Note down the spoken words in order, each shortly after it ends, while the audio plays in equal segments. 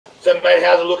So, mate,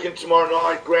 how's it looking tomorrow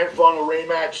night? Grand final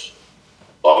rematch.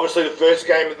 Obviously, the first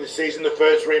game of the season, the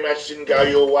first rematch didn't go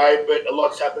your way, but a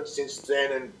lot's happened since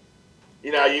then, and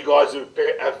you know, you guys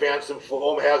have found some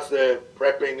form. How's the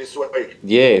prep been this week?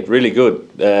 Yeah, really good.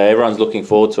 Everyone's looking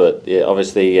forward to it. Yeah,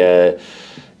 obviously,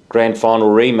 grand final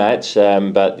rematch,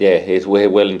 but yeah, we're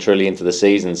well and truly into the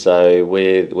season, so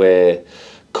we're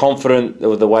confident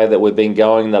with the way that we've been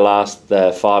going the last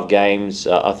 5 games.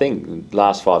 I think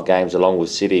last 5 games, along with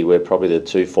City, we're probably the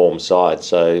 2 form side,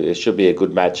 so it should be a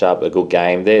good matchup, a good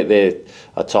game. They're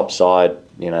a top side.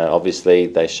 You know, obviously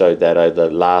they showed that over the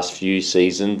last few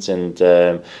seasons, and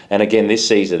again this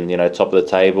season. You know, top of the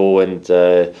table, and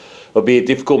it'll be a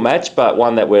difficult match, but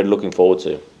one that we're looking forward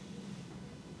to.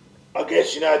 I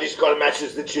guess, you know, these kind of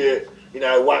matches that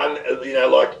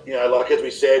like as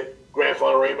we said, grand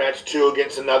final rematch, 2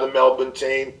 against another Melbourne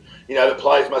team. You know, the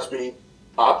players must be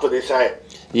up for this, hey?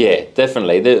 Yeah,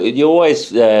 definitely. You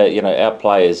always, our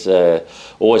players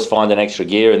always find an extra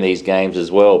gear in these games as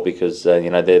well, because they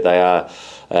are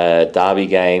derby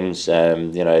games.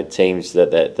 Teams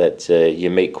that you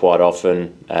meet quite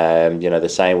often. The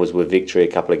same was with Victory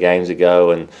a couple of games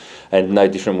ago, and no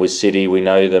different with City. We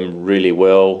know them really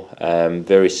well.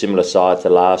 Very similar side to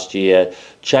last year.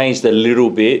 Changed a little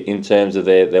bit in terms of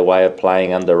their way of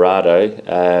playing under Rado,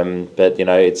 but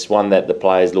it's one that the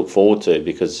players look forward to,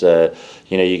 because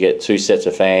you get 2 sets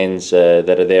of fans that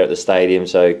are there at the stadium,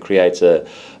 so it creates a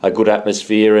good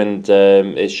atmosphere, and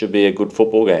it should be a good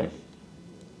football game.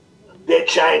 Their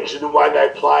change in the way they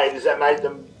play, has that made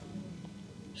them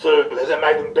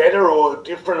better or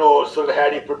different, or sort of how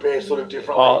do you prepare sort of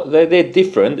differently? Oh, they're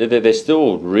different. They're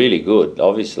still really good.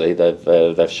 Obviously,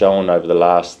 they've shown over the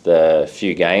last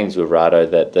few games with Rado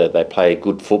that they play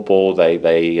good football.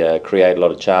 They create a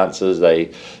lot of chances.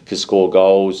 They can score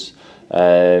goals.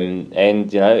 And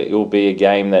it will be a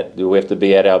game that we have to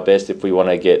be at our best if we want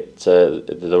to get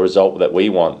the result that we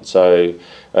want. So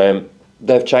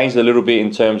they've changed a little bit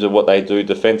in terms of what they do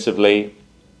defensively,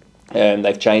 and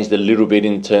they've changed a little bit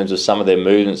in terms of some of their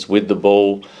movements with the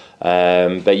ball.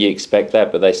 But you expect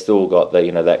that, but they still got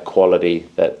that quality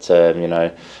that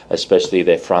especially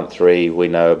their front 3 we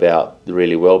know about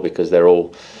really well, because they're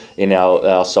all in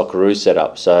our Socceroo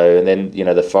setup. So, and then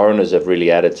the foreigners have really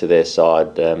added to their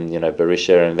side.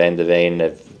 Berisha and Van der Veen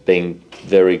have been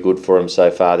very good for them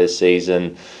so far this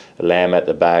season. Lamb at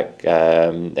the back,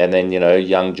 and then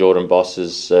young Jordan Boss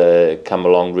has come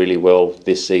along really well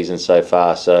this season so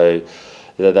far. So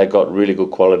they've got really good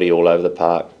quality all over the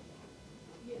park.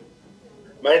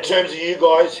 Mate, in terms of you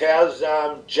guys, how's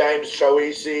James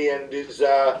Aloisi and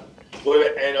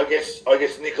I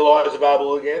guess Nikolai is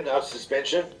available again after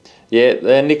suspension?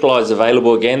 Yeah, Nikolai's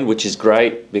available again, which is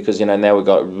great, because now we've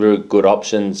got really good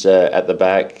options at the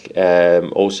back.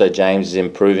 Also, James is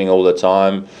improving all the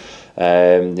time.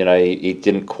 He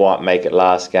didn't quite make it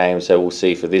last game, so we'll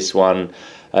see for this one.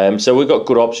 So we've got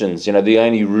good options. The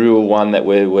only real one that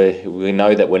we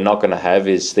know that we're not going to have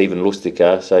is Stephen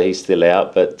Lustica, so he's still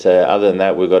out. But other than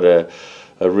that, we've got a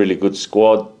really good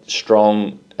squad,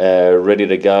 strong, ready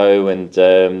to go, and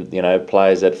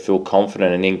players that feel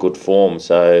confident and in good form.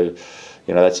 So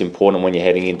that's important when you're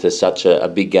heading into such a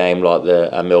big game like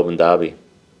the Melbourne Derby.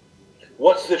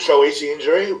 What's the Aloisi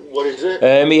injury? What is it?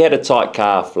 He had a tight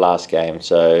calf last game,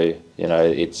 so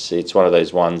it's one of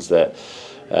those ones that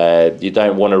you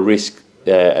don't want to risk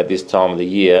at this time of the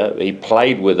year. He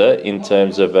played with it in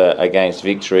terms of against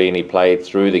Victory, and he played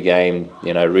through the game,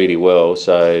 really well.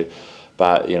 So,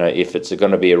 but if it's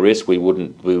going to be a risk, we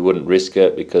wouldn't risk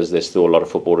it, because there's still a lot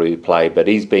of football to be played. But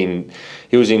he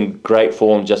was in great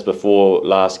form just before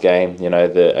last game.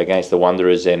 Against the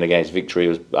Wanderers and against Victory, he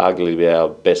was arguably our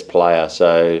best player.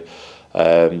 So,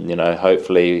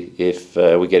 hopefully, if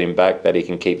we get him back, that he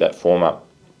can keep that form up.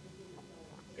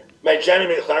 Mate,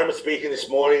 Jamie McLaren was speaking this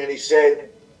morning, and he said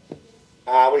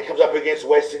when he comes up against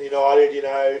Western United,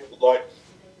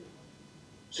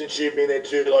 since you've been there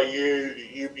too,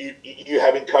 you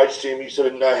having coached him, you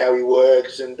sort of know how he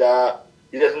works, and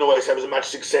he doesn't always have as much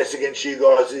success against you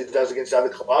guys as he does against other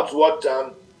clubs.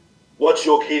 What's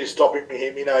your key to stopping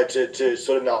him, to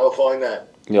sort of nullifying that?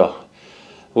 Yeah.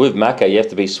 With Macca, you have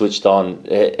to be switched on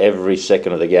every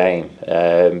second of the game,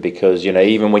 because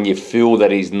even when you feel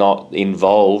that he's not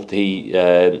involved,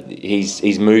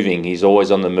 he's moving. He's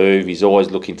always on the move. He's always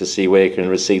looking to see where he can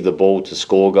receive the ball to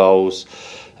score goals.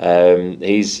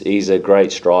 He's a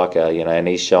great striker, and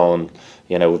he's shown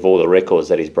with all the records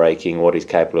that he's breaking, what he's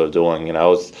capable of doing. I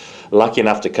was lucky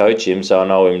enough to coach him, so I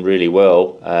know him really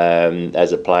well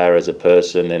as a player, as a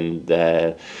person, and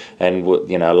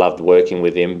I loved working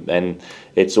with him. And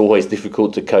it's always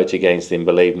difficult to coach against him.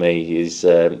 Believe me, he's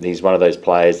one of those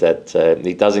players that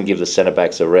he doesn't give the centre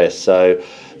backs a rest. So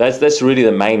that's really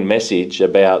the main message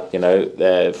about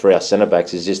for our centre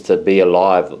backs, is just to be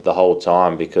alive the whole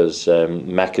time, because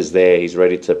Mac is there. He's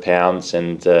ready to pounce,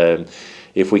 and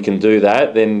if we can do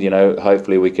that, then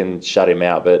hopefully we can shut him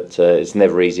out. But it's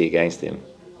never easy against him.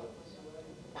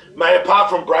 Mate, apart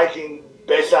from breaking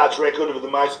Bessart's record of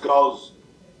the most goals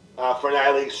for an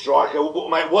A-League striker,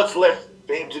 mate, what's left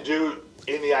for him to do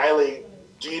in the A-League?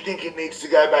 Do you think he needs to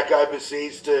go back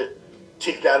overseas to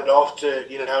tick that off, to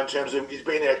in terms of, he's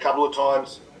been there a couple of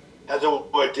times, has it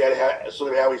worked out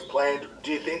how he's planned?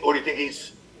 Do you think, or do you think he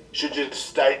should just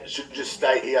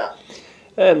stay here?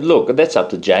 Look, that's up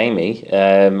to Jamie.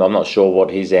 I'm not sure what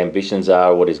his ambitions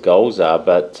are, what his goals are,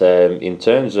 but in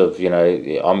terms of,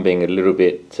 I'm being a little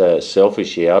bit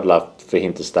selfish here. I'd love for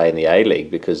him to stay in the A-League,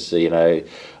 because,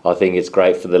 I think it's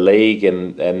great for the league,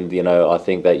 and I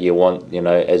think that you want,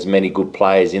 as many good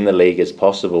players in the league as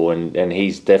possible, and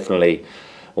he's definitely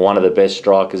one of the best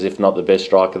strikers, if not the best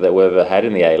striker that we've ever had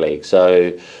in the A-League.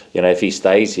 So, if he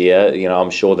stays here, I'm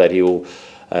sure that he'll,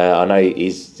 I know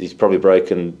he's probably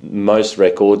broken most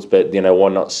records, but why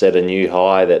not set a new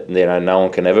high that no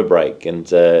one can ever break? And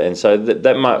so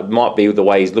that might be the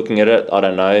way he's looking at it. I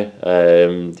don't know.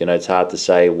 It's hard to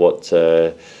say what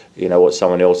what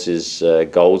someone else's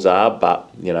goals are, but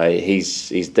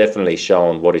he's definitely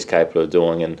shown what he's capable of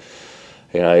doing, and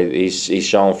he's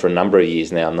shown for a number of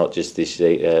years now, not just this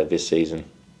season.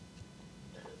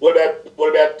 What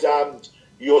about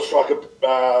your striker?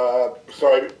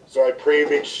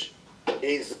 Prijovic.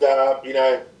 He's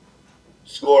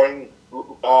scoring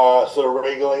sort of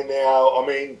regularly now. I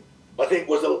mean, I think,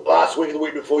 was it last week or the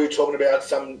week before, you were talking about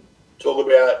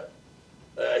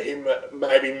him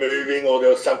maybe moving, or there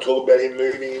was some talk about him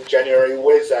moving in January.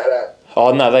 Where's that at?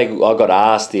 Oh no, I got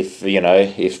asked if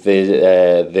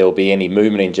there'll be any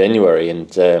movement in January,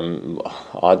 and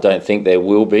I don't think there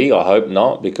will be. I hope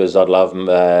not, because I'd love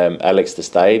Alex to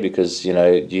stay, because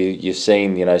you've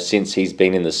seen since he's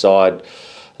been in the side,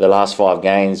 the last 5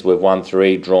 games we've won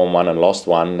 3, drawn 1, and lost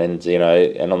 1, and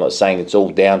and I'm not saying it's all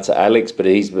down to Alex, but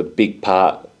he's a big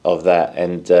part of that,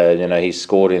 and he's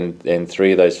scored in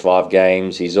 3 of those 5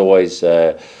 games. He's always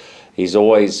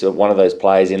one of those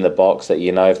players in the box that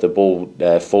if the ball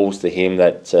falls to him,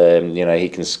 that he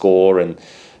can score, and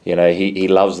he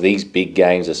loves these big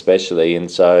games especially,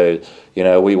 and so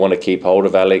we want to keep hold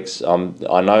of Alex.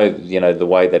 I know the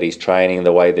way that he's training,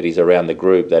 the way that he's around the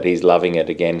group, that he's loving it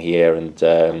again here, and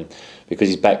because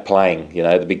he's back playing.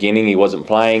 At the beginning he wasn't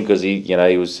playing because he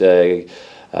was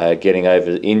getting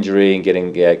over injury and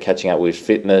catching up with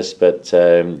fitness, but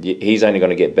he's only going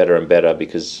to get better and better,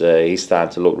 because he's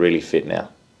starting to look really fit now.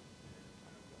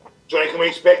 Johnny, can we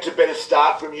expect a better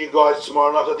start from you guys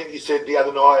tomorrow night? I think you said the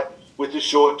other night, with the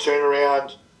short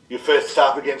turnaround, your first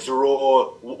up against the Raw,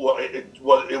 it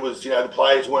was the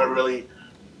players weren't really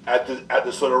at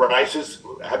the sort of races.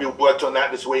 Have you worked on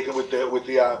that this weekend with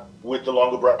the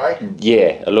longer break?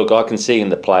 Yeah, look, I can see in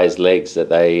the players' legs that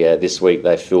they this week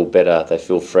they feel better, they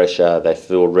feel fresher, they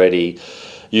feel ready.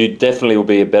 You definitely will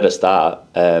be a better start,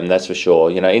 that's for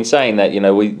sure. In saying that,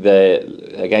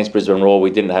 against Brisbane Roar, we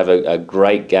didn't have a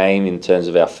great game in terms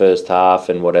of our first half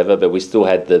and whatever, but we still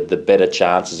had the better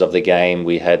chances of the game.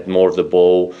 We had more of the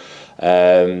ball.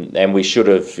 And we should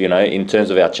have, in terms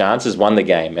of our chances, won the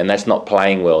game, and that's not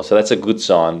playing well. So that's a good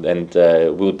sign, and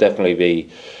we'll definitely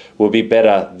we'll be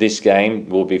better this game.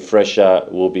 We'll be fresher.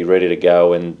 We'll be ready to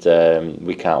go, and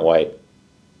we can't wait.